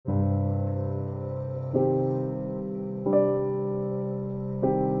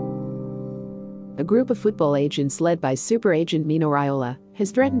A group of football agents led by super agent Mino Raiola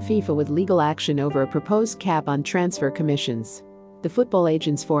has threatened FIFA with legal action over a proposed cap on transfer commissions. The Football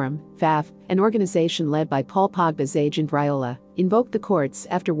Agents Forum, FAF, an organization led by Paul Pogba's agent Raiola, invoked the courts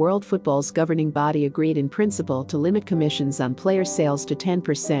after world football's governing body agreed in principle to limit commissions on player sales to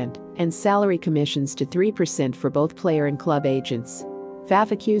 10% and salary commissions to 3% for both player and club agents.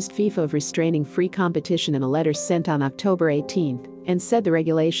 FAF accused FIFA of restraining free competition in a letter sent on October 18 and said the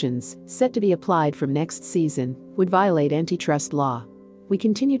regulations, set to be applied from next season, would violate antitrust law. We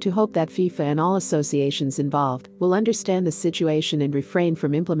continue to hope that FIFA and all associations involved will understand the situation and refrain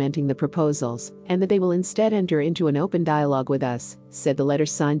from implementing the proposals, and that they will instead enter into an open dialogue with us, said the letter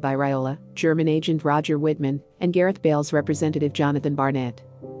signed by Raiola, German agent Roger Wittmann, and Gareth Bale's representative Jonathan Barnett.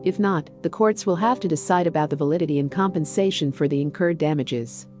 If not, the courts will have to decide about the validity and compensation for the incurred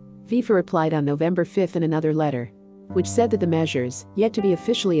damages. FIFA replied on November 5 in another letter, which said that the measures, yet to be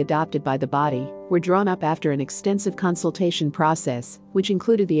officially adopted by the body, were drawn up after an extensive consultation process, which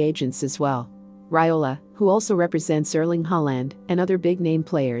included the agents as well. Raiola, who also represents Erling Haaland and other big-name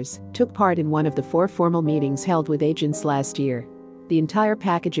players, took part in one of the 4 formal meetings held with agents last year. The entire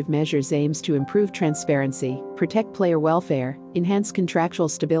package of measures aims to improve transparency, protect player welfare, enhance contractual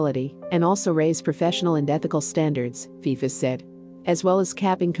stability, and also raise professional and ethical standards, FIFA said. As well as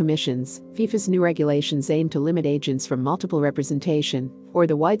capping commissions, FIFA's new regulations aim to limit agents from multiple representation, or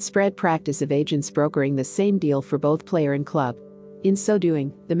the widespread practice of agents brokering the same deal for both player and club. In so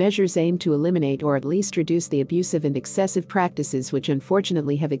doing, the measures aim to eliminate or at least reduce the abusive and excessive practices which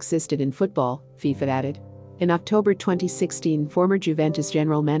unfortunately have existed in football, FIFA added. In October 2016, former Juventus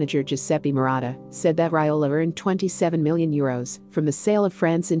general manager Giuseppe Marotta said that Raiola earned €27 million from the sale of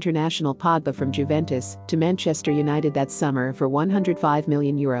France international Pogba from Juventus to Manchester United that summer for €105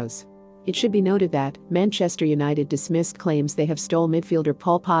 million. It should be noted that Manchester United dismissed claims they have stole midfielder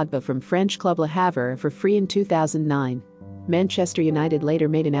Paul Pogba from French club Le Havre for free in 2009. Manchester United later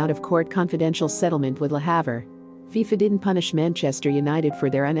made an out-of-court confidential settlement with Le Havre. FIFA didn't punish Manchester United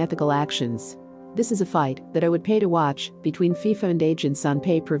for their unethical actions. This is a fight that I would pay to watch between FIFA and agents on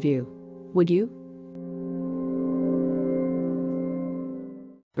pay-per-view. Would you?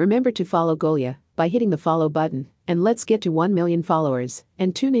 Remember to follow Golia by hitting the follow button, and let's get to 1 million followers,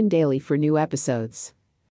 and tune in daily for new episodes.